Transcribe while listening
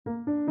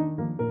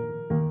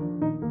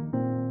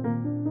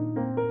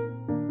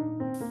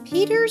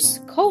Peter's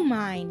Coal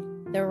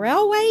Mine, The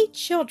Railway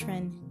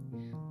Children.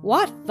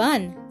 What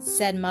fun,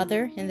 said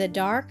Mother in the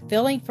dark,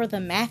 feeling for the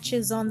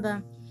matches on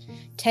the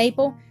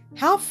table.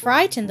 How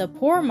frightened the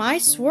poor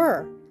mice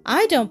were!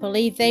 I don't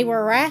believe they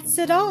were rats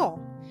at all.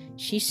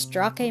 She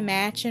struck a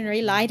match and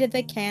relighted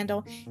the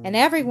candle, and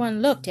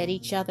everyone looked at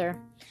each other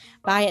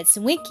by its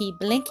winky,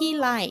 blinky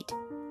light.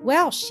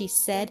 Well, she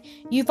said,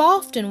 you've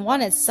often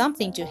wanted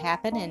something to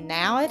happen, and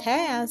now it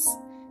has.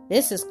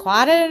 This is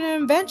quite an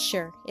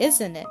adventure,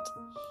 isn't it?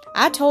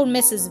 I told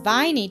Mrs.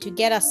 Viney to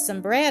get us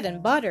some bread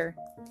and butter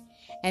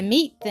and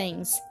meat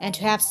things, and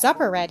to have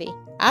supper ready.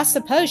 I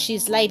suppose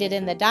she's laid it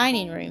in the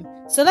dining room,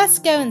 so let's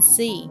go and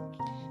see.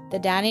 The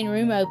dining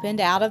room opened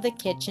out of the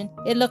kitchen.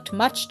 It looked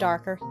much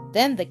darker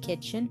than the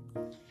kitchen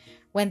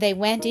when they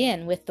went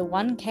in with the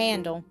one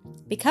candle,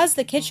 because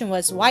the kitchen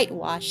was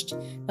whitewashed,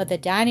 but the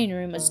dining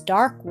room was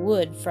dark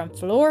wood from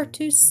floor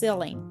to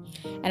ceiling,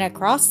 and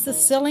across the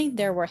ceiling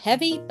there were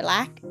heavy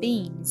black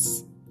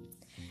beams.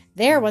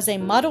 There was a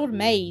muddled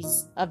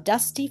maze of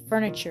dusty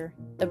furniture,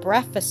 the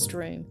breakfast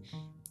room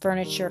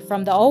furniture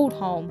from the old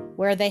home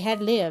where they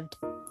had lived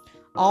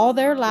all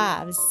their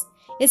lives.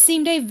 It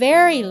seemed a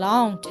very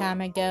long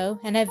time ago,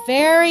 and a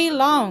very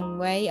long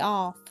way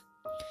off.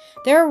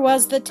 There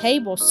was the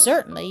table,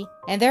 certainly,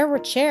 and there were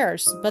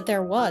chairs, but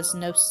there was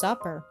no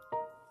supper.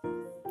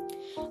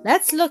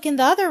 Let's look in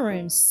the other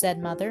rooms, said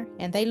Mother,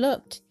 and they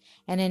looked,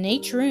 and in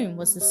each room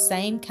was the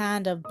same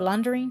kind of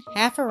blundering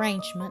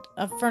half-arrangement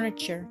of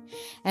furniture,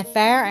 and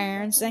fair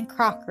irons and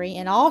crockery,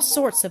 and all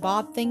sorts of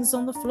odd things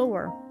on the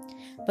floor.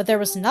 But there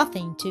was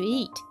nothing to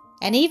eat,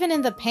 and even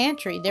in the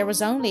pantry there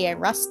was only a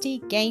rusty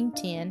game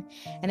tin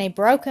and a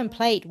broken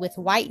plate with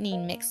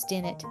whitening mixed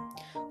in it.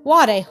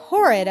 What a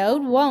horrid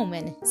old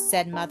woman,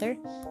 said Mother.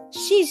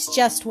 She's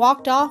just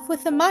walked off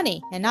with the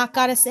money and not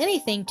got us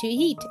anything to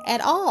eat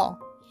at all.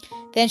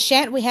 Then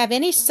shan't we have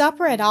any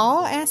supper at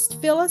all?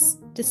 Asked Phyllis,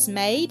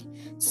 dismayed,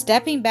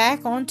 stepping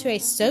back onto a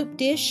soap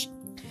dish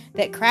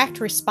that cracked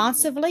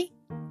responsively.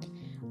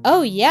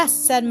 Oh, yes,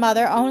 said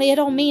Mother, only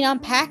it'll mean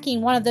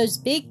unpacking one of those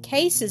big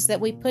cases that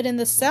we put in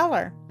the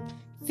cellar.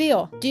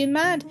 Phil, do you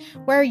mind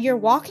where you're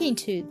walking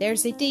to?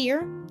 There's a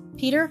dear.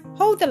 Peter,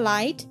 hold the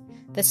light.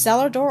 The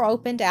cellar door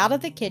opened out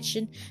of the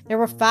kitchen. There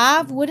were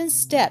 5 wooden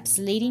steps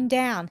leading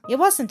down. It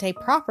wasn't a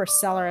proper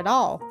cellar at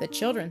all, the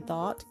children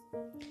thought,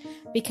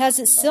 because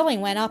its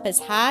ceiling went up as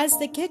high as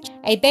the kitchen.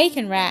 A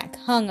bacon rack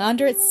hung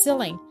under its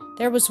ceiling.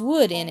 There was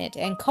wood in it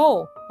and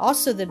coal,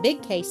 also the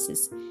big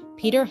cases.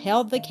 Peter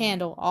held the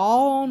candle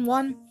all on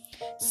one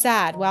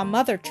side while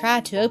Mother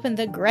tried to open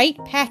the great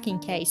packing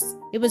case.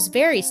 It was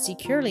very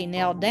securely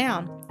nailed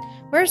down.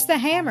 Where's the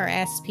hammer?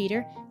 Asked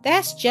Peter.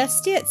 That's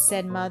just it,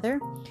 said Mother.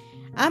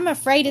 I'm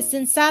afraid it's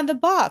inside the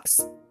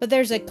box, but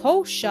there's a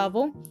coal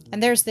shovel,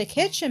 and there's the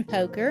kitchen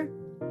poker.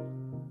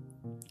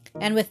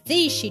 And with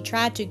these she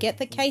tried to get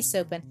the case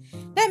open.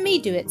 Let me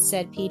do it,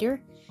 said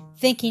Peter,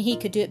 thinking he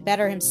could do it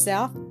better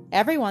himself.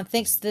 Everyone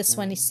thinks this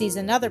when he sees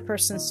another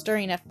person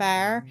stirring a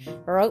fire,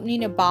 or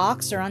opening a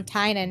box, or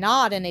untying a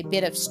knot in a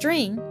bit of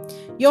string.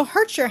 You'll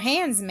hurt your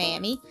hands,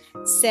 Mammy,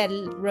 said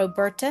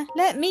Roberta.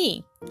 Let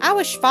me. I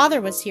wish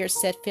Father was here,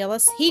 said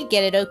Phyllis. He'd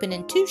get it open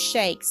in 2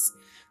 shakes.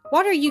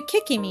 What are you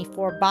kicking me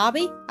for,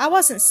 Bobby? I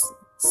wasn't,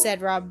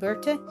 said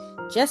Roberta.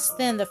 Just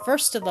then the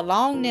first of the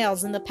long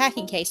nails in the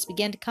packing case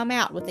began to come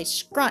out with a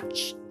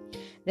scrunch.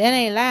 Then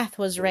a laugh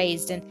was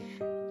raised, and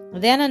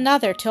then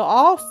another, till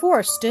all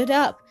 4 stood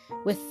up,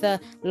 with the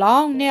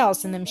long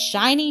nails in them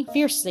shining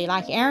fiercely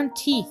like iron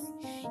teeth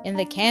in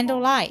the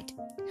candlelight.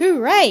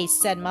 Hooray,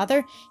 said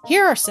Mother.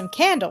 Here are some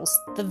candles,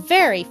 the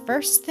very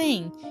first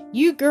thing.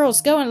 You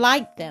girls go and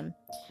light them.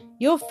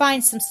 You'll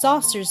find some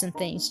saucers and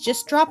things.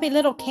 Just drop a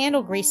little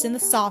candle grease in the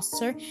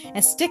saucer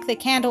and stick the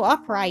candle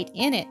upright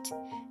in it.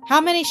 How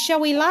many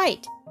shall we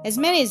light? As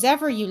many as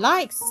ever you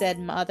like, said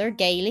Mother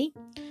gaily.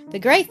 The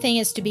great thing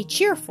is to be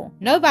cheerful.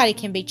 Nobody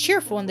can be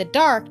cheerful in the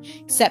dark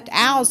except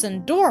owls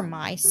and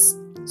dormice.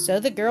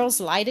 So the girls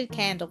lighted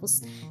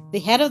candles. The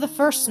head of the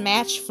first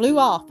match flew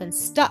off and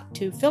stuck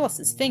to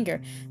Phyllis's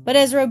finger, but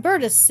as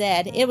Roberta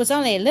said, it was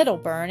only a little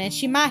burn, and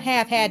she might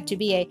have had to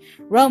be a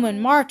Roman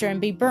martyr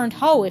and be burned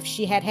whole if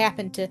she had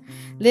happened to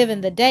live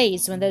in the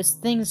days when those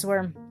things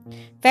were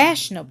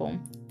fashionable.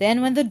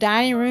 Then when the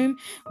dining room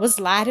was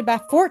lighted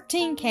by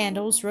 14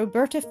 candles,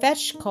 Roberta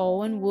fetched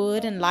coal and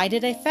wood and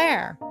lighted a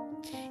fire.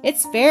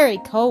 It's very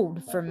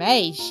cold for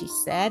May, she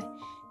said,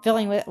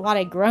 feeling what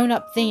a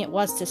grown-up thing it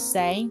was to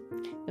say.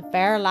 The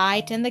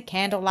firelight and the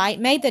candlelight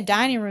made the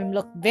dining room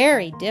look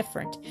very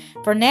different,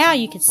 for now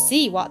you could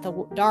see what the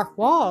dark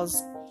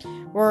walls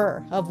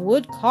were of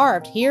wood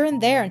carved here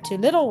and there into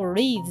little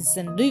wreaths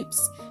and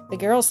loops. The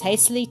girls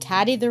hastily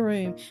tidied the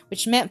room,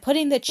 which meant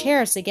putting the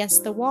chairs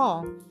against the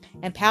wall,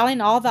 and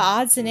piling all the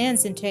odds and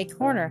ends into a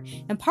corner,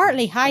 and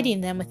partly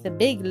hiding them with the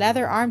big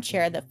leather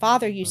armchair that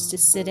Father used to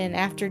sit in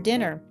after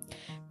dinner.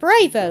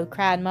 Bravo!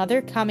 Cried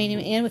Mother, coming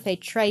in with a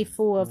tray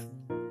full of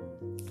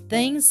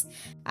things.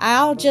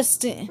 I'll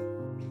just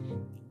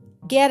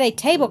get a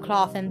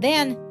tablecloth, and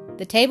then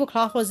The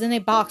tablecloth was in a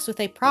box with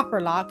a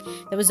proper lock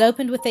that was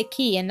opened with a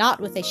key and not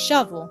with a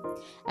shovel.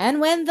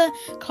 And when the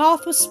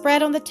cloth was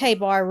spread on the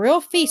table, a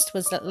real feast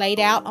was laid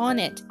out on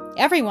it.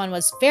 Everyone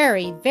was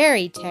very,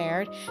 very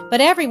tired, but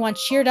everyone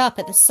cheered up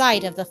at the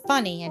sight of the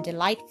funny and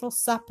delightful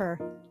supper.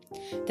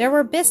 There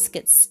were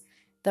biscuits,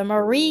 the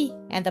Marie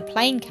and the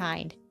plain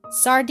kind,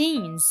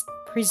 sardines,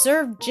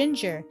 preserved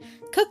ginger,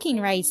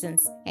 cooking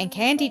raisins, and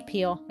candied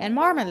peel and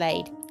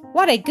marmalade.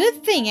 "What a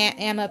good thing Aunt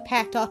Emma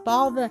packed up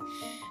all the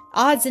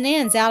odds and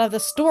ends out of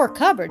the store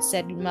cupboard,"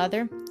 said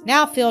Mother.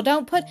 "Now, Phil,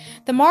 don't put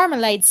the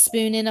marmalade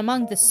spoon in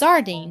among the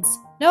sardines."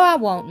 "No, I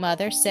won't,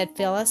 Mother," said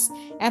Phyllis,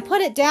 "and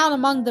put it down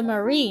among the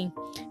Marie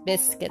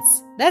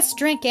biscuits." "Let's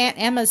drink Aunt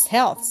Emma's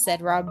health,"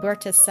 said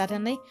Roberta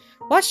suddenly.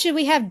 "What should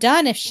we have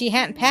done if she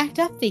hadn't packed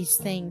up these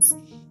things?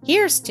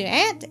 Here's to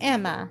Aunt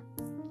Emma."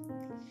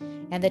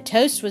 And the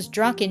toast was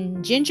drunk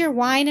in ginger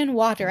wine and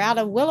water out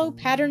of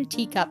willow-patterned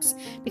teacups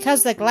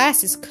because the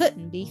glasses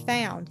couldn't be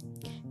found.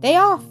 They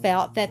all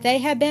felt that they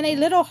had been a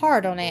little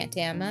hard on Aunt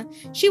Emma.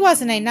 She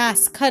wasn't a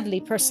nice,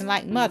 cuddly person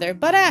like Mother,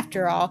 but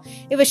after all,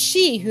 it was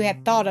she who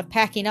had thought of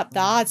packing up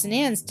the odds and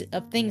ends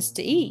of things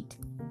to eat.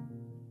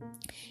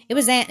 It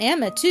was Aunt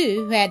Emma,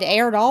 too, who had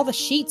aired all the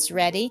sheets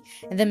ready,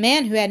 and the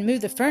men who had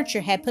moved the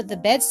furniture had put the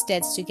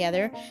bedsteads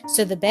together,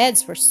 so the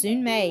beds were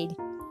soon made.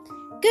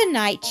 "Good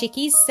night,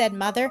 chickies," said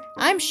Mother.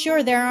 "I'm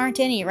sure there aren't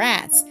any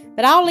rats,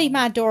 but I'll leave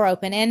my door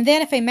open, and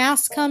then if a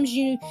mouse comes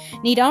you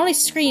need only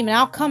scream and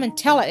I'll come and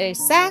tell it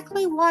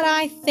exactly what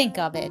I think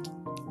of it."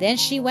 Then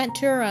she went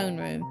to her own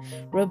room.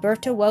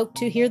 Roberta woke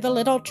to hear the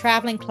little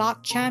traveling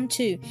clock chime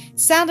too. It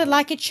sounded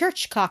like a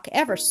church clock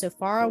ever so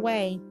far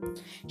away.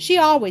 She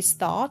always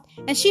thought,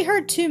 and she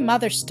heard too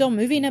Mother still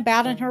moving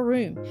about in her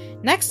room.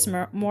 Next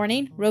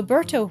morning,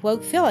 Roberta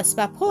woke Phyllis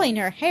by pulling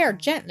her hair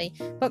gently,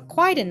 but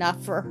quite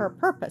enough for her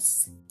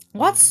purpose.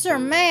 "What's the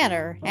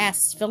matter?"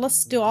 asked Phyllis,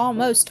 still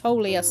almost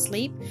wholly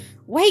asleep.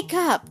 Wake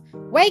up,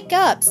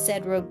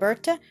 said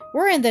Roberta.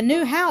 "We're in the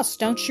new house,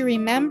 don't you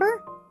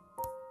remember?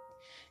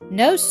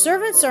 No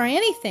servants or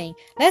anything.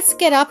 Let's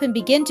get up and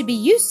begin to be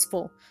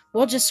useful.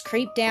 We'll just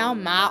creep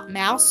down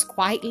mouse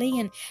quietly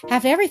and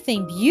have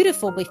everything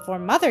beautiful before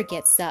Mother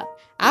gets up.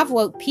 I've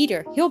woke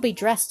Peter. He'll be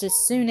dressed as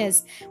soon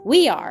as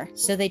we are."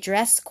 So they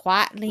dressed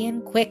quietly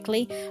and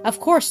quickly. Of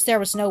course, there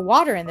was no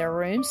water in their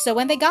room, so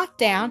when they got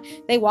down,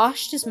 they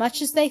washed as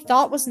much as they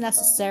thought was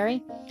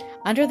necessary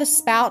under the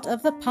spout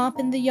of the pump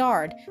in the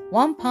yard.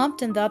 One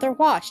pumped and the other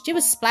washed. It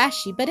was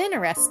splashy but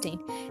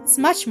interesting. "It's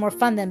much more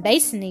fun than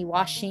basiny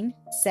washing,"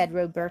 said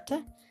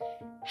Roberta.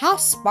 "How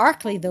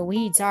sparkly the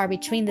weeds are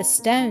between the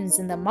stones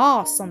and the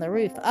moss on the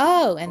roof.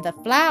 Oh, and the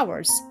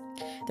flowers."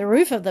 The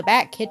roof of the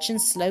back kitchen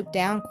sloped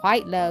down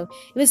quite low.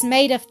 It was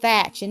made of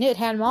thatch, and it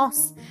had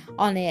moss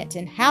on it,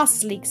 and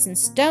house leeks, and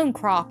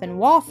stonecrop, and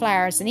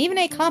wallflowers, and even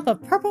a clump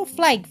of purple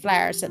flag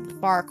flowers at the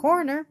far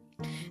corner.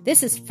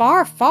 "This is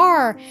far,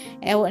 far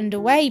and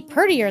away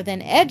prettier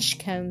than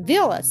Edgecombe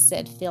Villa,"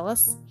 said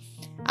Phyllis.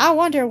 "I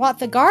wonder what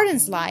the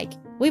garden's like."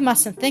 "We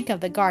mustn't think of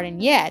the garden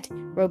yet,"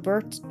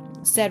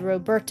 said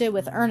Roberta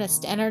with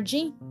earnest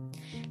energy.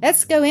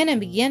 "Let's go in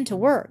and begin to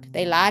work."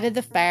 They lighted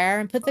the fire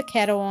and put the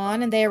kettle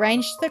on, and they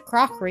arranged the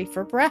crockery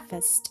for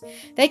breakfast.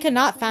 They could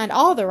not find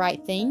all the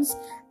right things,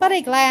 but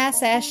a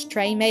glass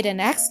ashtray made an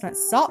excellent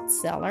salt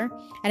cellar,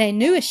 and a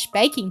newish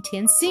baking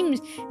tin seemed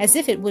as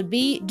if it would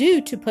be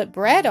due to put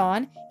bread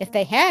on, if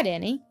they had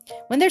any.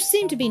 When there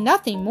seemed to be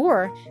nothing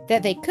more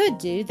that they could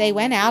do, they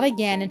went out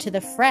again into the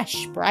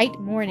fresh, bright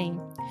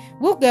morning.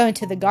 "We'll go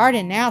into the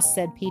garden now,"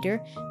 said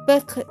Peter,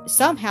 but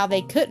somehow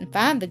they couldn't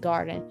find the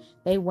garden.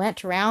 They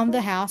went round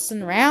the house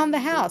and round the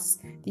house.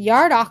 The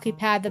yard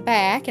occupied the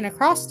back, and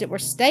across it were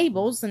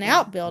stables and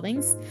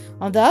outbuildings.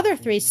 On the other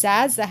three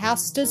sides the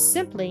house stood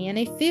simply in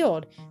a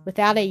field,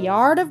 without a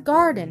yard of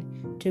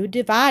garden to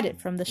divide it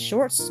from the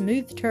short,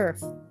 smooth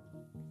turf.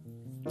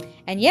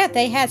 And yet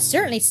they had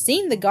certainly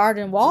seen the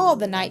garden wall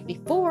the night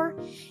before.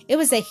 It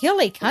was a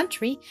hilly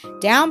country.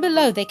 Down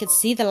below they could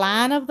see the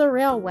line of the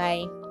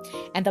railway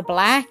and the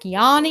black,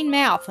 yawning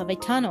mouth of a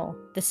tunnel.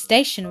 The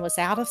station was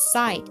out of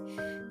sight.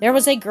 There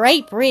was a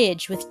great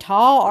bridge with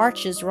tall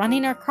arches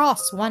running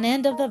across one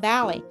end of the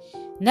valley.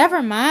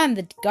 "Never mind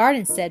the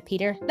garden," said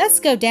Peter. "Let's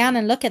go down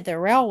and look at the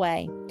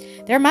railway.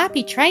 There might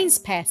be trains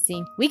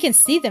passing. We can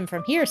see them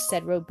from here,"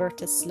 said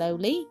Roberta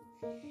slowly.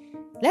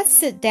 "Let's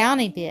sit down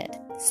a bit."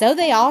 So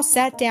they all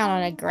sat down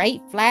on a great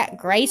flat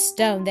gray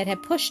stone that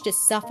had pushed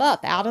itself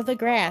up out of the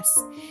grass.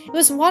 It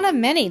was one of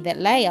many that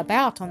lay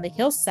about on the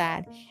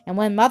hillside, and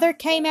when Mother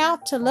came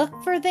out to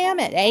look for them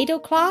at 8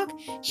 o'clock,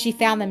 she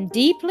found them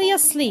deeply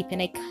asleep in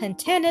a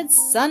contented,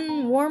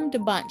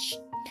 sun-warmed bunch.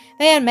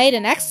 They had made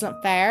an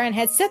excellent fire, and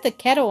had set the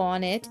kettle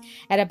on it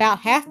at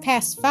about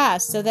 5:30,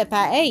 so that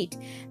by 8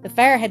 the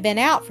fire had been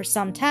out for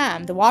some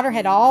time. The water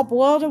had all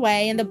boiled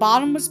away, and the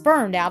bottom was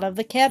burned out of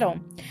the kettle.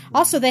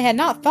 Also, they had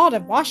not thought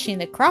of washing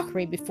the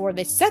crockery before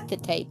they set the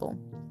table.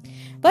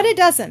 "But it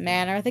doesn't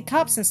matter, the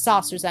cups and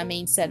saucers, I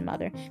mean," said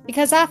Mother,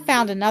 "because I've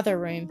found another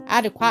room.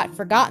 I'd have quite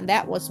forgotten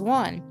that was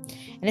one.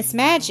 And it's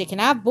magic,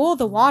 and I've boiled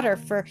the water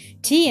for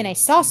tea in a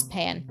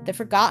saucepan." The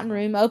forgotten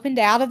room opened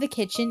out of the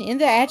kitchen. In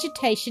the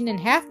agitation and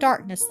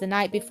half-darkness the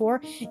night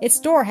before, its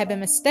door had been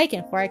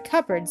mistaken for a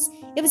cupboard's.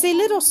 It was a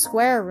little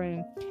square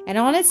room, and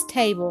on its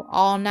table,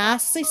 all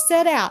nicely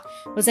set out,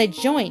 was a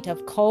joint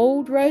of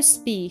cold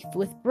roast beef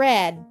with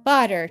bread,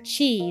 butter,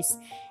 cheese,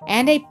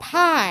 and a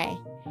pie.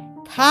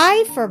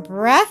 "Pie for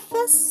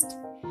breakfast?"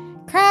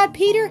 cried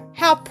Peter.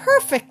 "How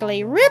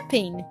perfectly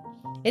ripping!"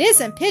 "It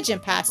isn't pigeon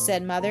pie,"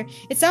 said Mother.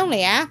 "It's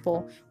only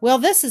apple. Well,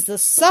 this is the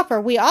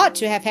supper we ought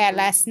to have had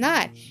last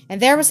night."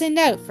 And there was a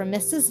note from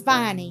Mrs.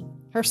 Viney.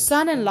 "Her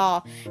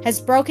son-in-law has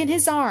broken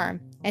his arm,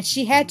 and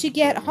she had to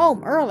get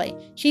home early.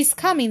 She's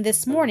coming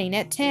this morning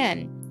at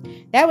 10.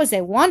 That was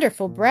a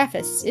wonderful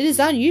breakfast. It is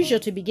unusual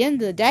to begin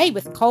the day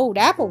with cold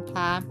apple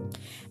pie.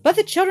 But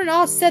the children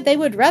all said they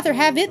would rather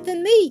have it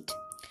than meat.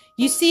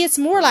 You see, it's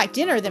more like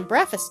dinner than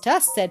breakfast to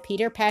us," said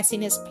Peter,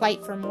 passing his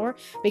plate for more,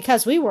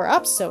 "because we were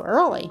up so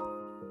early."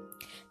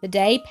 The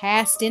day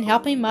passed in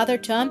helping Mother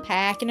to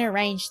unpack and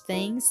arrange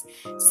things.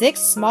 6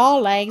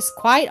 small legs,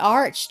 quite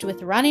arched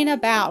with running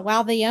about,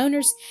 while the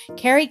owners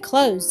carried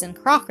clothes and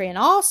crockery and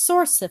all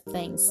sorts of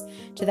things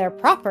to their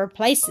proper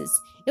places.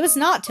 It was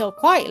not till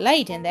quite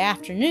late in the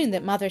afternoon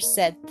that Mother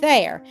said,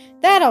 "There,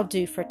 that'll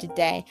do for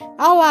today.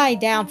 I'll lie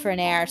down for an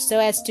hour so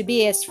as to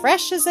be as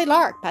fresh as a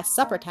lark by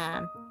supper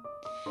time."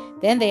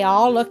 Then they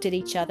all looked at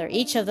each other.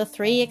 Each of the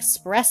 3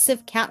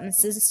 expressive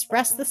countenances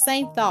expressed the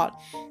same thought.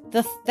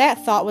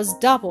 That thought was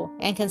double,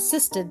 and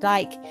consisted,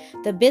 like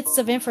the bits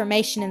of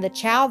information in the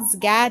Child's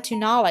Guide to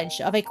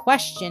Knowledge, of a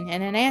question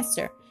and an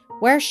answer.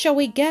 "Where shall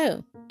we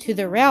go?" "To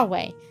the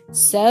railway."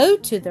 So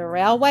to the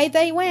railway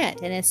they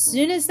went, and as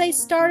soon as they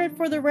started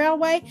for the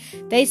railway,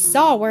 they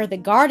saw where the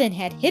garden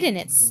had hidden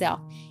itself.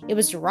 It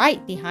was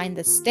right behind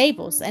the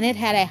stables, and it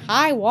had a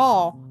high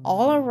wall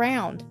all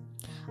around.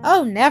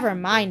 "Oh, never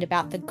mind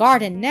about the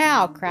garden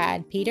now,"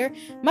 cried Peter.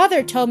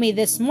 "Mother told me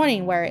this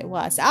morning where it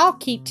was. I'll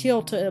keep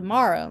till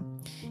tomorrow.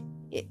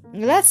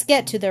 Let's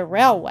get to the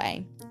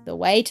railway." The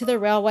way to the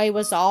railway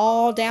was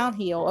all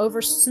downhill,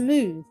 over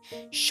smooth,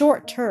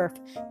 short turf,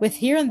 with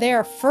here and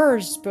there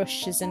furze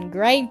bushes and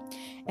gray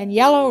and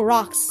yellow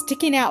rocks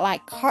sticking out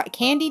like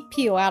candied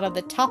peel out of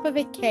the top of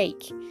a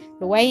cake.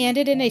 The way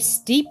ended in a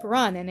steep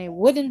run and a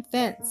wooden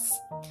fence.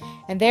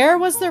 And there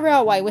was the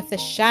railway with the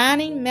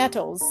shining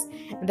metals,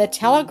 and the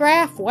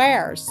telegraph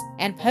wires,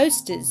 and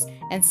postes,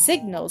 and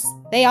signals.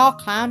 They all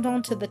climbed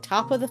onto the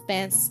top of the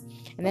fence,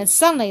 and then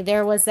suddenly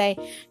there was a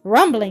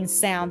rumbling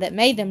sound that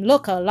made them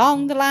look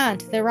along the line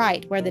to the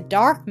right, where the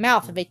dark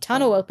mouth of a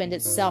tunnel opened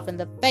itself in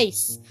the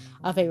face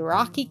of a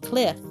rocky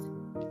cliff.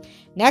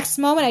 Next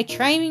moment a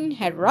train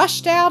had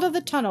rushed out of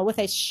the tunnel with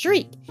a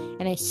shriek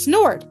and a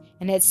snort,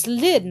 and had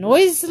slid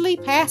noisily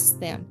past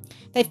them.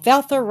 They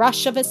felt the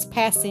rush of its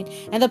passing,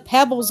 and the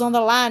pebbles on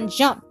the line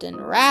jumped and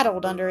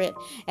rattled under it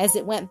as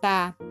it went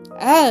by.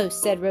 "Oh,"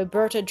 said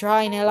Roberta,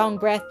 drawing a long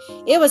breath,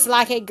 "it was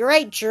like a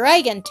great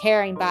dragon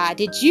tearing by.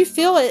 Did you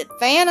feel it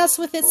fan us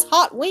with its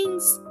hot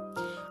wings?"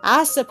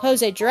 "I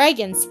suppose a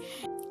dragon's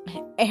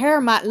hair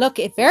might look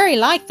very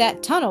like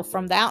that tunnel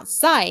from the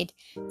outside,"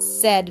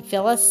 said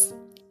Phyllis.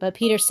 But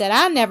Peter said,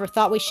 "I never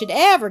thought we should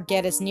ever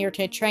get as near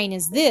to a train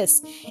as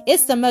this.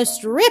 It's the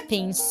most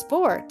ripping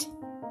sport."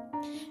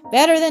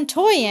 "Better than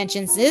toy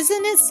engines,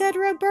 isn't it?" said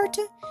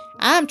Roberta.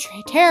 "I'm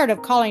tired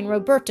of calling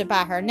Roberta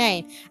by her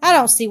name. I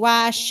don't see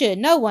why I should.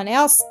 No one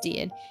else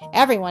did.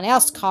 Everyone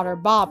else called her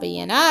Bobby,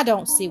 and I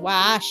don't see why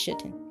I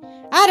shouldn't."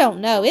 "I don't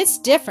know. It's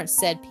different,"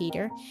 said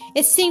Peter.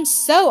 "It seems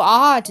so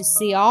odd to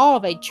see all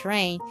of a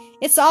train.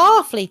 It's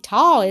awfully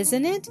tall,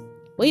 isn't it?"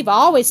 "We've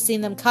always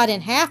seen them cut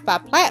in half by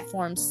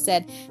platforms,"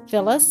 said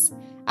Phyllis.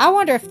 "I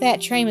wonder if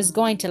that train was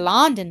going to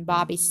London,"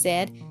 Bobby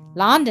said.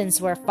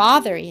 "London's where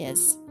Father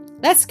is."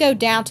 "Let's go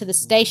down to the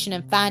station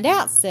and find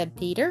out," said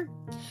Peter.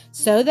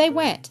 So they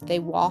went. They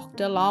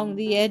walked along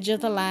the edge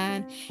of the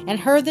line and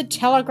heard the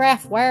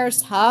telegraph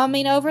wires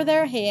humming over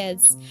their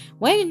heads.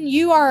 When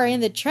you are in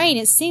the train,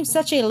 it seems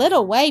such a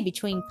little way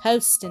between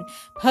post,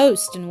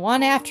 and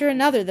one after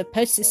another the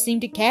posts seem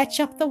to catch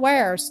up the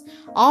wires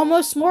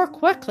almost more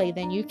quickly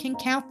than you can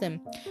count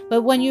them.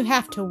 But when you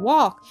have to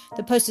walk,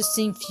 the posts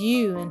seem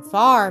few and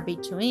far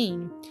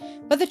between.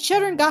 But the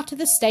children got to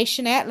the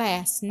station at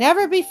last.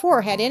 Never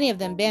before had any of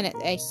them been at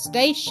a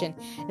station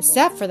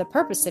except for the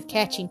purpose of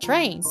catching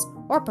trains,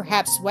 or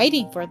perhaps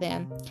waiting for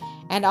them,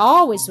 and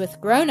always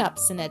with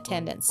grown-ups in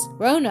attendance,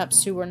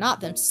 grown-ups who were not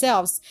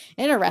themselves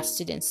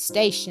interested in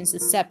stations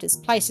except as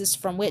places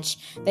from which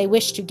they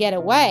wished to get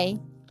away.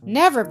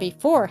 Never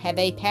before had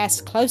they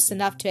passed close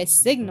enough to a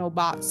signal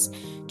box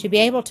to be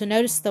able to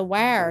notice the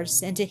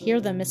wires and to hear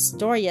the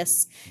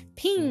mysterious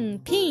ping,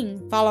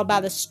 ping, followed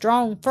by the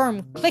strong,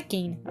 firm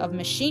clicking of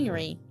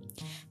machinery.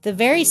 The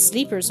very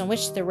sleepers on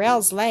which the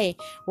rails lay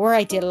were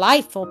a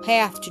delightful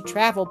path to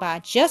travel by,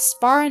 just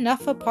far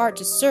enough apart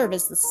to serve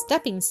as the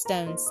stepping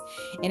stones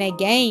in a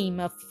game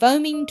of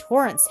foaming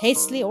torrents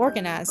hastily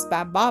organized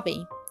by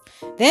Bobby.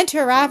 then to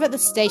arrive at the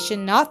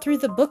station not through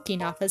the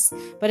booking office,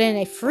 but in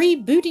a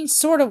freebooting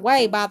sort of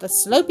way by the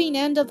sloping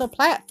end of the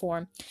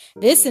platform.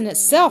 This in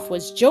itself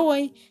was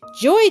joy.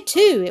 Joy,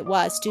 too, it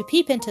was to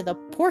peep into the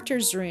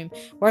porter's room,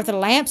 where the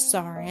lamps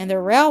are, and the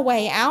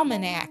railway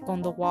almanac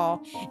on the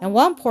wall, and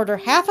one porter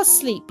half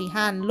asleep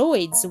behind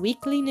Lloyd's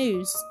Weekly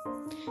News.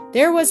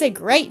 There was a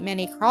great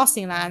many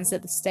crossing lines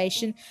at the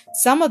station.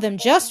 Some of them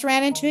just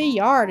ran into a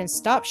yard and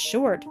stopped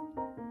short,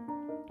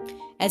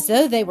 as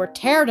though they were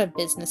tired of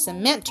business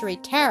and meant to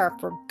retire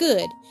for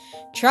good.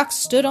 Trucks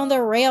stood on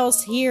the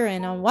rails here,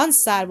 and on one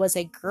side was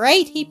a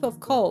great heap of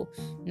coal,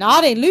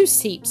 not a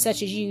loose heap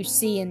such as you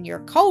see in your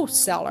coal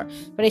cellar,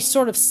 but a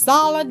sort of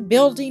solid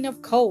building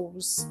of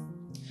coals,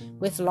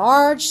 with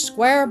large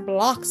square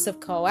blocks of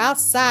coal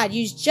outside,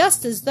 used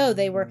just as though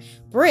they were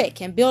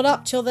brick, and built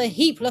up till the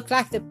heap looked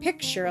like the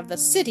picture of the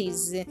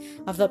cities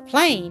of the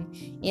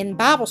plain in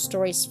Bible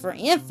stories for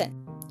infants.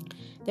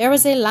 There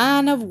was a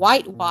line of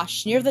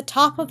whitewash near the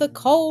top of the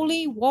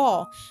coaly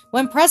wall,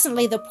 when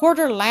presently the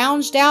porter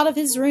lounged out of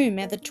his room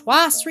at the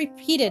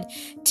twice-repeated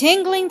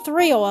tingling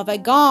thrill of a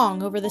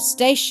gong over the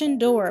station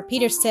door.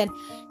 Peter said,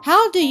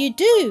 "How do you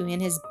do?" in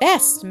his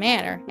best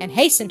manner, and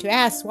hastened to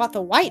ask what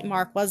the white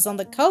mark was on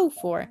the coal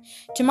for.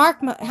 "To mark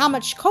how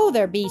much coal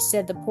there be,"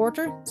 said the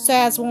porter, "so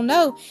as we'll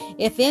know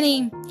if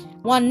any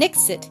one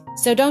nicks it.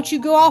 So don't you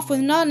go off with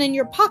none in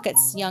your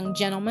pockets, young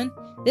gentleman."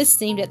 This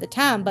seemed at the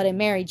time but a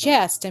merry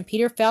jest, and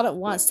Peter felt at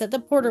once that the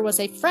porter was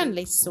a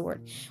friendly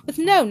sort, with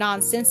no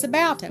nonsense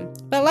about him.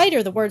 But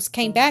later the words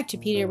came back to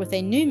Peter with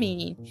a new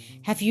meaning.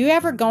 Have you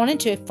ever gone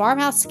into a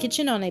farmhouse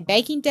kitchen on a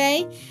baking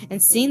day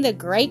and seen the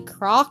great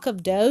crock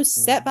of dough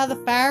set by the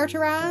fire to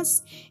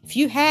rise? If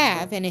you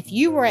have, and if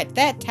you were at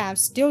that time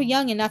still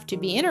young enough to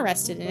be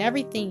interested in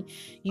everything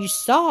you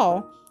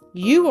saw,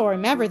 you will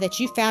remember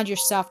that you found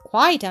yourself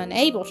quite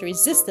unable to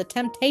resist the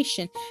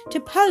temptation to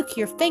poke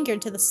your finger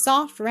into the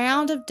soft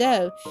round of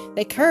dough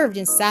that curved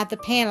inside the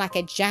pan like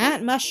a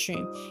giant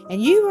mushroom,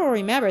 and you will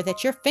remember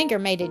that your finger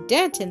made a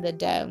dent in the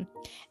dough,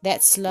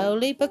 that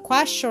slowly but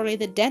quite surely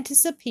the dent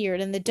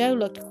disappeared, and the dough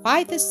looked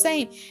quite the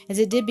same as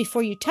it did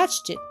before you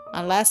touched it,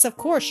 unless, of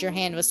course, your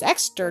hand was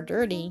extra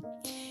dirty,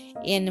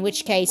 in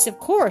which case, of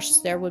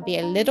course, there would be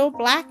a little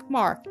black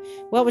mark.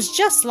 Well, it was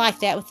just like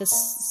that with the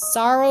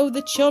sorrow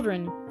the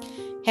children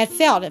had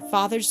felt at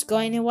father's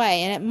going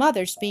away, and at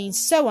mother's being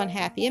so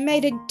unhappy. It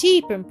made a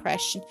deep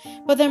impression,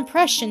 but the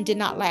impression did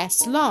not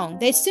last long.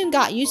 They soon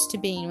got used to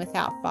being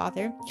without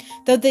father,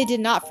 though they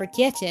did not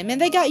forget him, and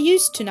they got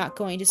used to not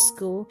going to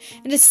school,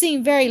 and to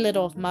seeing very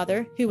little of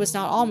mother, who was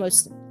now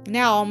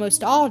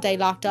almost all day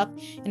locked up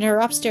in her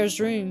upstairs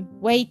room,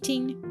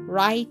 waiting,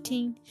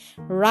 writing.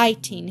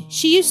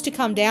 She used to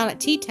come down at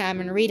tea time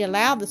and read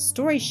aloud the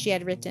stories she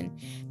had written.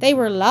 They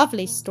were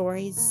lovely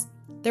stories.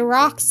 The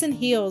rocks and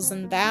hills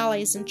and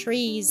valleys and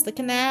trees, the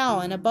canal,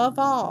 and above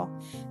all,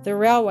 the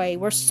railway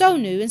were so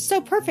new and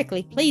so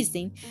perfectly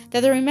pleasing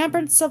that the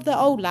remembrance of the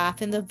old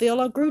life in the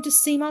villa grew to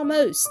seem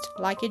almost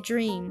like a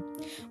dream.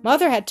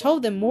 Mother had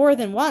told them more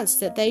than once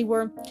that they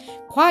were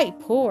quite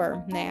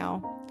poor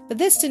now, but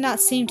this did not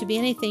seem to be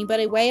anything but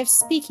a way of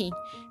speaking.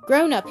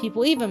 Grown-up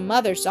people, even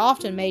mothers,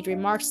 often made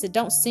remarks that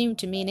don't seem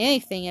to mean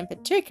anything in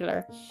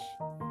particular,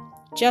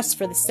 just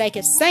for the sake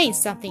of saying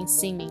something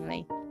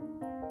seemingly.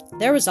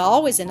 There was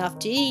always enough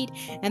to eat,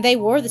 and they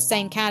wore the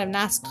same kind of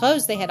nice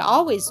clothes they had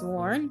always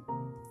worn.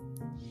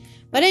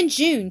 But in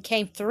June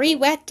came 3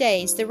 wet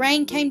days. The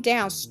rain came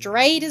down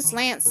straight as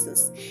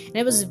lances, and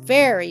it was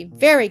very,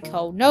 very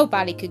cold.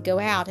 Nobody could go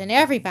out, and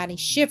everybody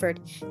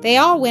shivered. They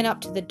all went up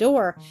to the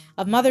door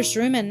of Mother's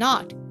room and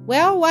knocked.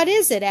 "Well, what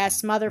is it?"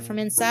 asked Mother from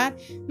inside.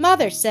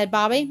 "Mother," said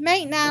Bobby,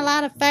 "mayn't I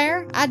light a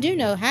fire? I do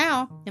know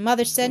how." And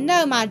Mother said,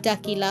 "No, my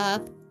ducky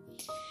love.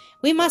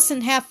 We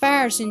mustn't have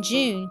fires in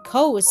June.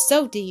 Coal is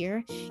so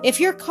dear.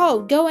 If you're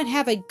cold, go and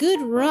have a good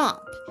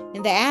rump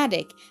in the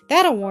attic.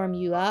 That'll warm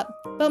you up."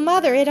 "But,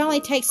 Mother, it only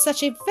takes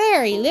such a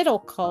very little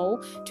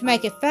coal to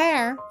make a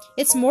fire."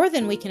 "It's more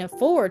than we can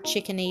afford,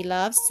 Chickeny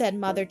love," said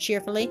Mother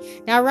cheerfully.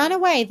 "Now run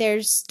away,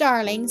 there's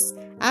darlings.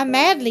 I'm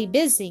madly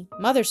busy."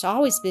 "Mother's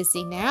always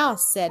busy now,"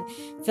 said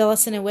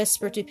Phyllis in a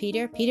whisper to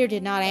Peter. Peter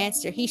did not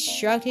answer. He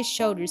shrugged his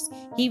shoulders.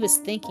 He was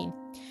thinking.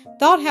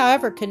 Thought,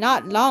 however, could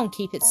not long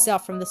keep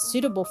itself from the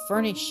suitable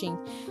furnishing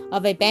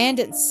of a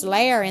bandit's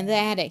lair in the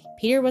attic.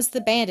 Peter was the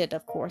bandit,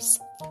 of course.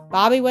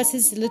 Bobby was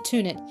his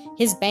lieutenant,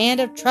 his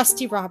band of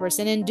trusty robbers,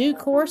 and in due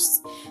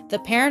course the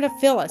parent of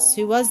Phyllis,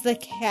 who was the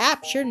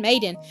captured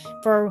maiden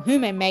for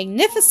whom a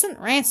magnificent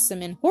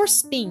ransom in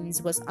horse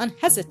beans was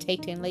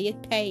unhesitatingly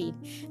paid.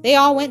 They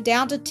all went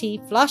down to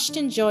tea, flushed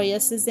and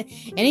joyous as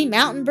any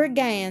mountain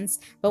brigands,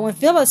 but when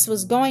Phyllis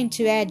was going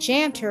to add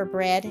jam to her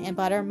bread and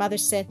butter, Mother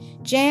said,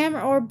 "Jam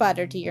or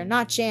butter, dear,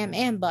 not jam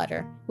and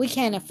butter. We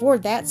can't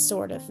afford that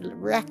sort of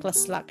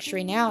reckless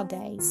luxury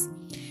nowadays."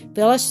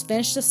 Phyllis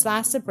finished a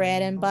slice of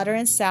bread and butter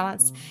in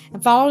silence,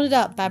 and followed it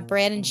up by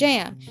bread and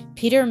jam.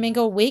 Peter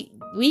mingled weak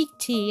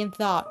tea and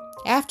thought.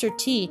 After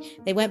tea,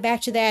 they went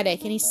back to the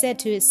attic, and he said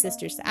to his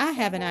sisters, "I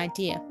have an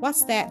idea."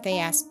 "What's that?" they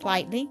asked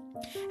politely.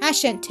 "I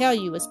shan't tell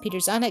you," was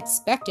Peter's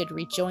unexpected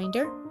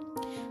rejoinder.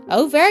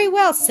 "Oh, very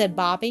well," said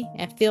Bobby,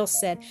 and Phil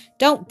said,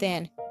 "Don't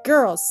then.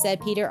 Girls,"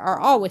 said Peter, "are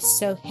always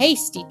so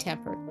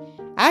hasty-tempered."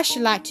 "I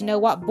should like to know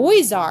what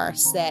boys are,"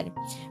 said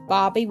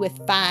Bobby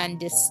with fine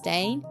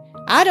disdain.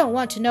 "I don't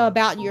want to know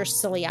about your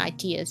silly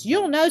ideas.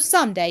 You'll know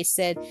some day,"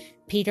 said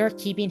Peter,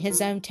 keeping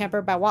his own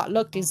temper by what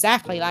looked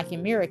exactly like a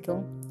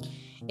miracle.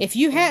 "If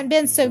you hadn't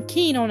been so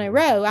keen on a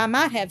row, I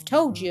might have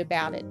told you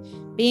about it,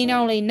 being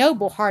only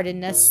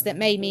noble-heartedness that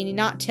made me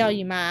not tell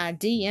you my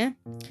idea.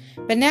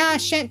 But now I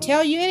shan't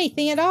tell you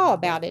anything at all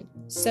about it,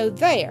 so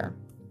there."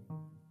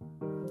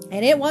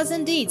 And it was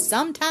indeed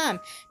some time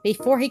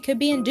before he could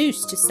be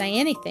induced to say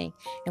anything,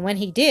 and when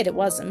he did, it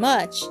wasn't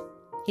much.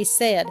 He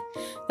said,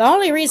 "The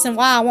only reason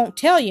why I won't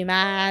tell you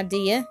my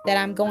idea that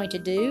I'm going to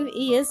do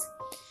is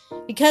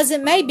because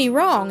it may be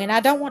wrong, and I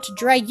don't want to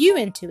drag you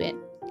into it."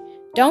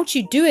 "Don't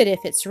you do it if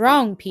it's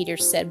wrong, Peter,"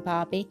 said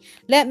Bobby.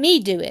 "Let me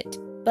do it."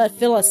 But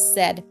Phyllis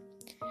said,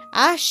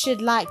 "I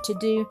should like to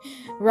do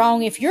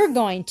wrong if you're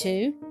going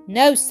to."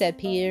 "No," said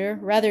Peter,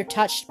 rather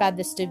touched by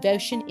this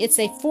devotion. "It's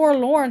a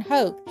forlorn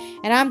hope,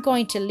 and I'm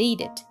going to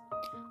lead it.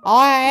 All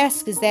I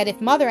ask is that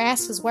if Mother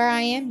asks us where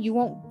I am, you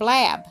won't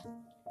blab."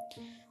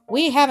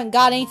 "We haven't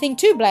got anything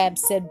to blab,"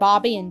 said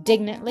Bobby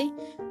indignantly.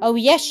 "Oh,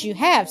 yes, you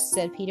have,"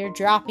 said Peter,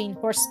 dropping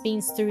horse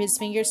beans through his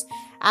fingers.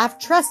 "I've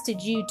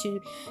trusted you to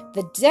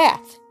the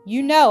death.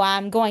 You know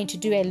I'm going to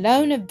do a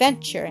lone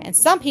adventure, and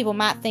some people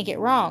might think it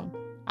wrong.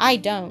 I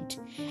don't.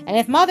 And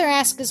if Mother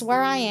asks us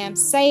where I am,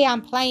 say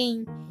I'm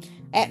playing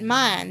at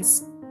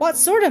mines." "What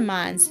sort of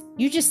mines?"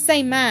 "You just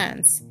say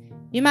mines."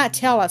 "You might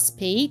tell us,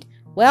 Pete."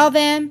 "Well,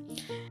 then,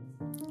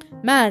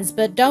 mines,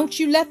 but don't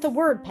you let the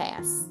word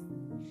pass.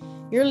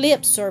 Your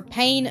lips are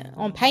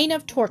on pain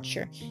of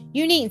torture."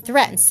 "You needn't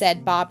threaten,"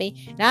 said Bobby,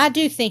 "and I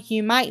do think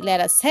you might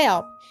let us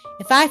help.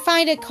 If I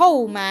find a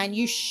coal mine,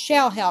 you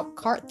shall help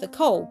cart the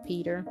coal,"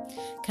 Peter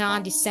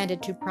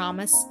condescended to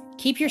promise.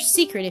 "Keep your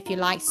secret if you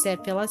like,"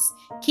 said Phyllis.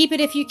 "Keep it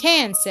if you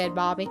can," said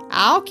Bobby.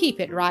 "I'll keep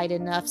it right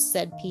enough,"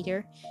 said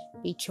Peter.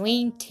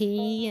 Between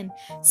tea and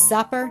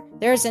supper,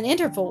 there is an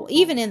interval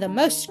even in the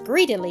most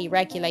greedily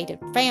regulated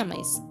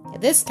families. At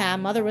this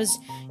time, Mother was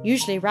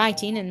usually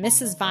writing, and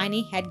Mrs.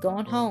 Viney had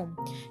gone home.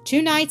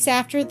 2 nights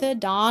after the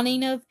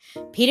dawning of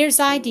Peter's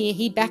idea,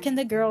 he beckoned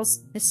the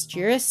girls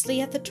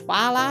mysteriously at the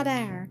twilight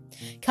hour.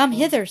 "Come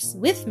hither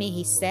with me,"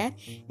 he said,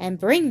 "and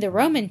bring the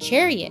Roman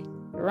chariot."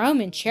 The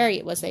Roman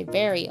chariot was a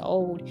very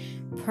old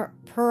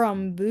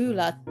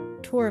perambulator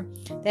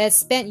that had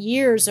spent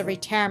years of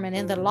retirement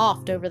in the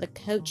loft over the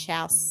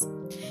coach-house.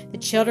 The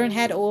children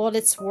had oiled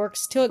its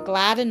works till it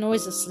glided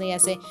noiselessly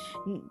as a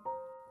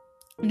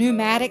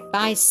pneumatic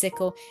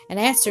bicycle, and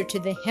answered to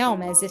the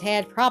helm as it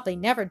had probably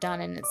never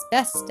done in its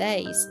best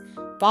days.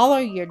 "Follow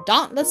your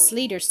dauntless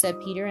leader," said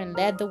Peter, and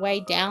led the way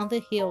down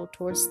the hill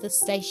towards the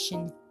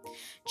station.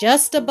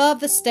 Just above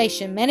the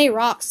station, many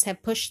rocks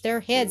had pushed their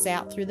heads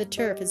out through the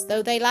turf as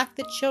though they, like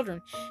the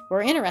children,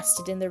 were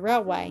interested in the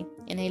railway.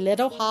 In a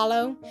little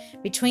hollow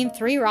between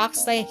 3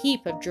 rocks lay a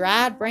heap of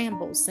dried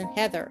brambles and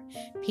heather.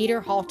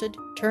 Peter halted,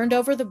 turned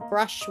over the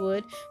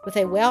brushwood with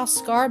a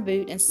well-scarred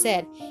boot, and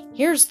said,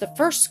 "Here's the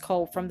first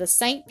coal from the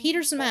St.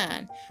 Peter's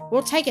mine.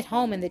 We'll take it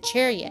home in the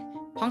chariot.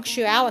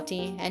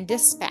 Punctuality and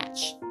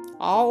dispatch.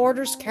 All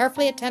orders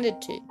carefully attended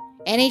to.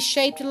 Any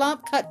shaped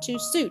lump cut to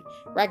suit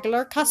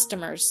regular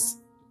customers."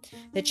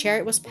 The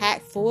chariot was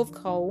packed full of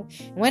coal,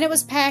 and when it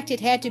was packed,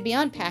 it had to be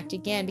unpacked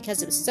again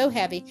because it was so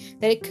heavy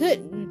that it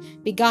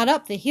couldn't be got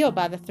up the hill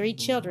by the 3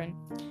 children.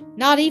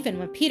 Not even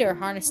when Peter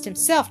harnessed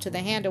himself to the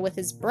handle with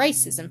his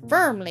braces and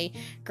firmly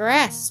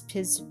grasped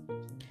his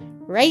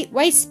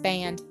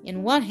waistband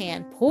in one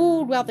hand,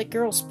 pulled while the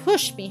girls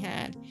pushed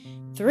behind.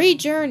 3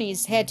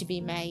 journeys had to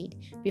be made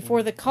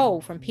before the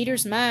coal from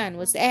Peter's mine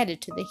was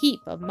added to the heap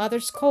of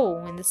Mother's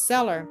coal in the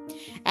cellar.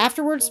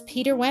 Afterwards,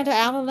 Peter went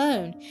out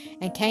alone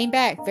and came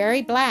back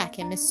very black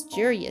and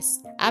mysterious.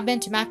 "I've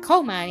been to my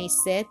coal mine," he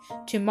said.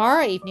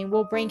 "Tomorrow evening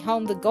we'll bring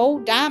home the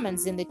gold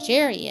diamonds in the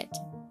chariot."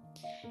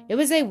 It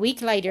was a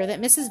week later that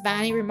Mrs.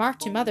 Viney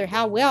remarked to Mother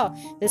how well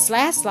this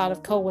last lot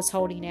of coal was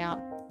holding out.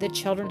 The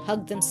children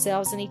hugged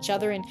themselves and each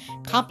other in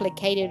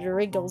complicated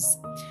wriggles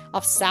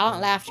of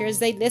silent laughter as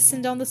they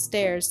listened on the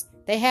stairs.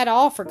 They had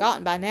all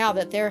forgotten by now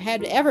that there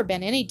had ever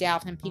been any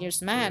doubt in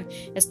Peter's mind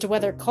as to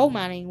whether coal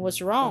mining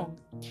was wrong.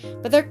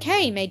 But there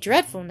came a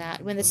dreadful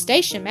night when the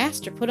station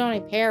master put on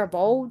a pair of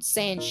old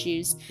sand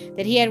shoes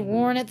that he had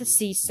worn at the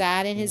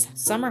seaside in his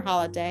summer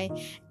holiday,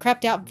 and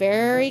crept out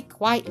very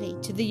quietly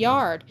to the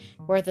yard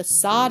where the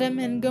Sodom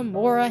and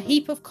Gomorrah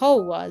heap of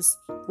coal was,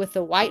 with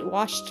the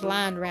whitewashed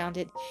line round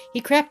it.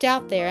 He crept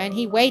out there, and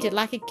he waited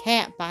like a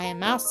cat by a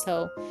mouse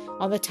hole.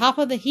 On the top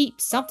of the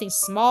heap something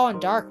small and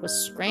dark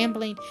was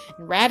scrambling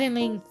and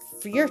rattling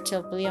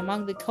furtively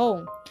among the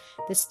coal.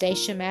 The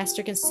station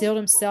master concealed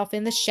himself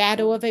in the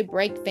shadow of a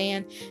brake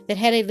van that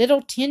had a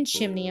little tin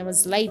chimney and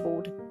was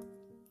labeled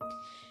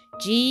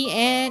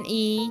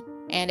G&E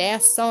and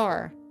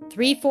SR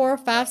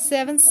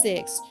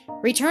 34576,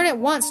 Return at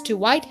once to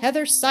White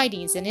Heather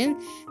Sidings, and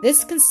in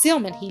this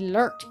concealment he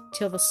lurked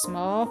till the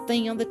small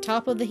thing on the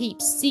top of the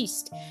heap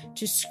ceased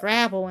to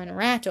scrabble and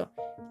rattle,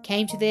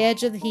 came to the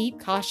edge of the heap,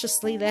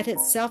 cautiously let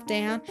itself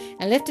down,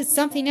 and lifted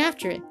something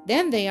after it.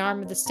 Then the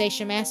arm of the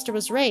station-master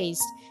was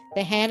raised.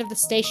 The hand of the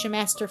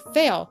station-master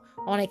fell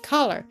on a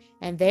collar,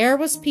 and there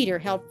was Peter,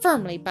 held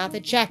firmly by the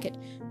jacket,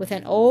 with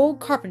an old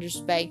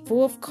carpenter's bag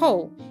full of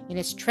coal in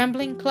his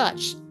trembling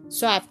clutch.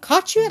 "So I've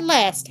caught you at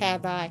last,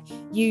 have I,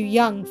 you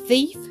young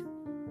thief?"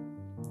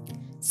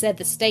 said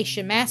the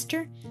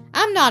station-master.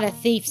 "I'm not a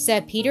thief,"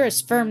 said Peter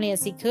as firmly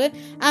as he could.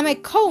 "I'm a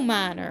coal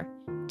miner."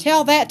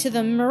 "Tell that to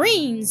the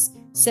Marines,"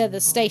 said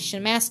the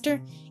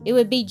station-master. "It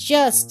would be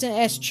just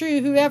as true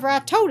whoever I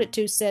told it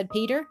to," said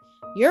Peter.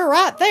 "You're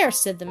right there,"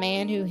 said the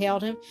man who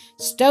held him.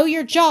 "Stow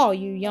your jaw,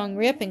 you young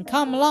rip, and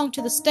come along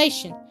to the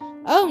station."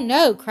 "Oh,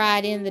 no,"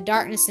 cried in the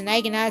darkness an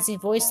agonizing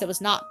voice that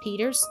was not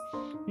Peter's.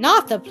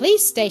 "Not the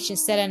police station,"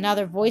 said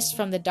another voice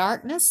from the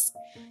darkness.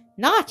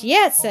 "Not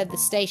yet," said the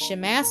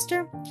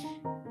station-master.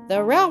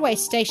 "The railway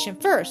station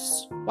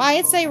first." "Why,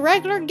 it's a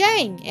regular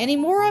gang. Any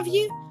more of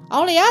you?"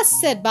 "Only us,"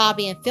 said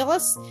Bobby and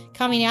Phyllis,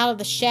 coming out of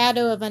the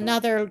shadow of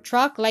another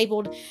truck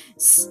labeled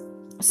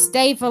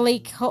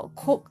Staveley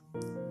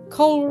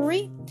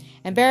Colliery,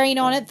 and bearing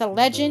on it the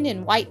legend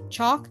in white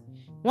chalk,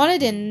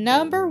 "Wanted in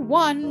number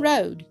 1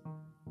 road."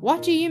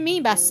 "What do you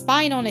mean by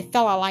spying on a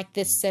fellow like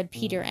this?" said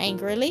Peter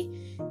angrily.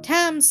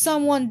 "Time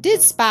someone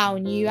did spy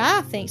on you,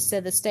 I think,"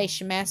 said the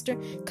station-master.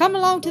 "Come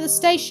along to the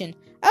station."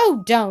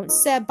 "Oh, don't,"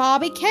 said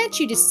Bobby. "Can't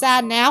you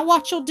decide now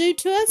what you'll do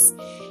to us?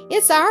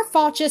 It's our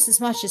fault just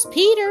as much as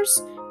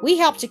Peter's. We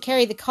helped to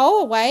carry the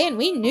coal away, and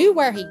we knew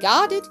where he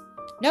got it."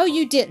 "No,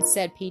 you didn't,"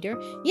 said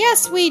Peter.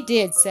 "Yes, we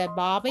did," said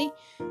Bobby.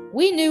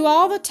 "We knew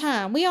all the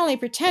time. We only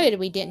pretended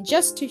we didn't,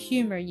 just to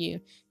humor you."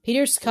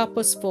 Peter's cup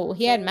was full.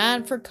 He had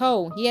mined for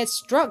coal. He had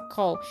struck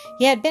coal.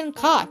 He had been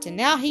caught, and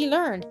now he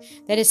learned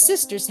that his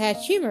sisters had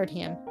humored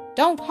him.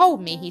 "Don't hold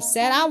me," he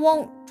said. "I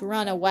won't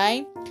run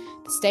away."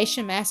 The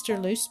station-master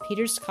loosed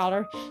Peter's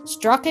collar,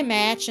 struck a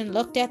match, and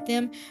looked at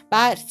them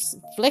by its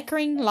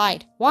flickering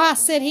light. "Why,"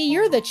 said he,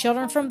 "you're the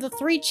children from the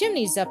 3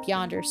 Chimneys up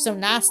yonder. So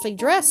nicely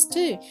dressed,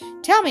 too.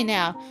 Tell me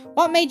now,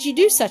 what made you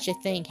do such a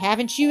thing?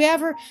 Haven't you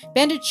ever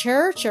been to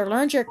church or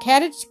learned your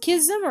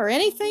catechism or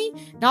anything,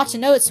 not to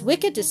know it's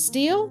wicked to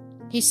steal?"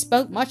 He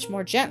spoke much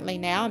more gently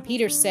now, and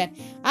Peter said,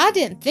 "I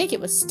didn't think it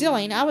was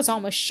stealing. I was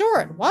almost sure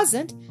it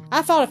wasn't.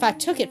 I thought if I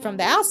took it from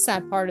the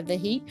outside part of the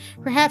heap,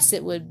 perhaps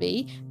it would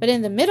be, but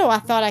in the middle I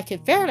thought I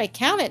could fairly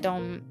count it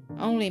on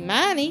only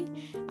mining.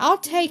 I'll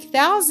take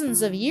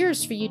thousands of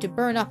years for you to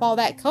burn up all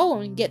that coal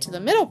and get to the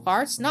middle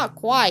parts. Not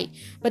quite.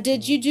 But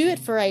did you do it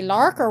for a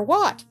lark or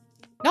what?"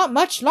 "Not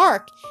much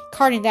lark,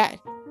 carting that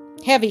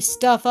heavy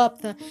stuff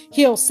up the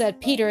hill,"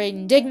 said Peter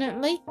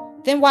indignantly.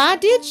 "Then why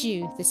did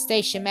you?" The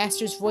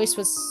station-master's voice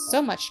was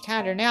so much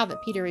kinder now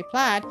that Peter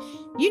replied,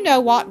 You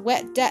know that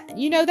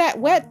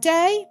wet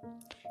day?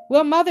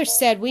 Well, Mother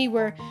said we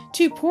were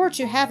too poor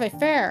to have a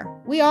fair.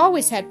 We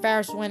always had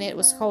fairs when it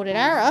was cold at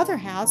our other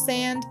house,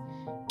 and—"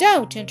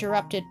 "Don't,"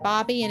 interrupted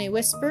Bobby in a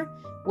whisper.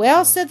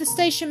 "Well," said the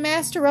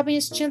station-master, rubbing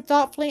his chin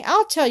thoughtfully,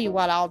 "I'll tell you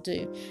what I'll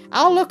do.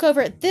 I'll look over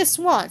it this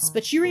once,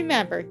 but you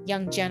remember,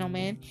 young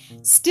gentleman,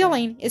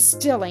 stealing is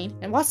stealing,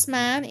 and what's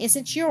mine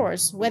isn't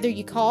yours, whether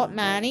you call it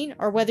mining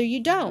or whether you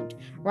don't.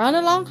 Run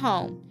along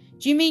home."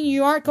 "Do you mean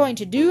you aren't going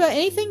to do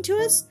anything to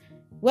us?"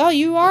 "Well,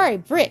 you are a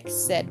brick,"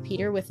 said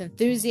Peter with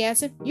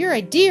enthusiasm. "You're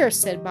a dear,"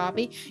 said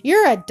Bobby.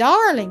 "You're a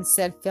darling,"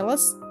 said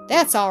Phyllis.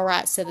 "That's all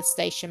right," said the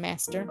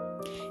station-master.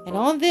 And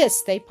on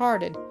this they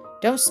parted.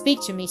 "Don't speak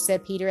to me,"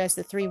 said Peter as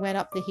the 3 went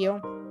up the hill.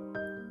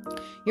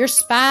 "You're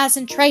spies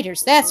and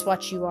traitors, that's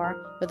what you are."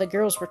 But the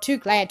girls were too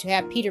glad to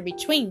have Peter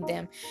between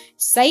them,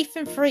 safe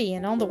and free,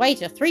 and on the way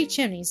to 3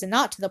 Chimneys, and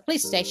not to the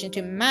police station,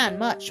 to mind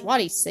much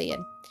what he said.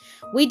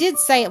 "We did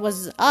say it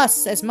was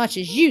us as much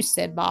as you,"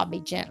 said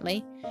Bobby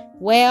gently.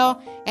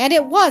 "Well, and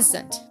it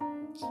wasn't.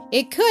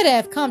 It could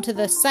have come to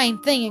the same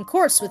thing in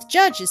courts with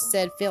judges,"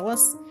 said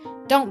Phyllis.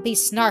 "Don't be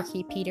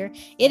snarky, Peter.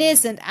 It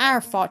isn't our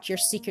fault your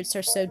secrets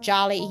are so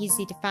jolly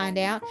easy to find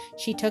out."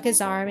 She took his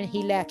arm, and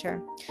he let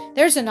her.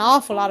 "There's an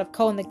awful lot of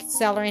coal in the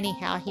cellar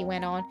anyhow," he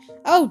went on.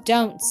 "Oh,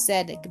 don't,"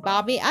 said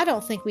Bobby. "I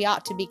don't think we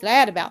ought to be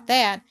glad about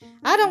that."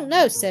 "I don't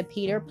know," said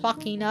Peter,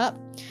 plucking up.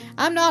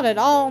 "I'm not at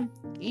all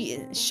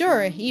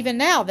sure, even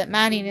now, that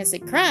mining is a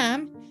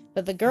crime."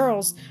 But the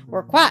girls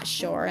were quite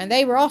sure, and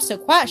they were also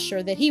quite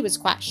sure that he was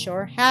quite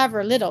sure,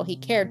 however little he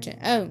cared to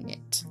own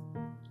it.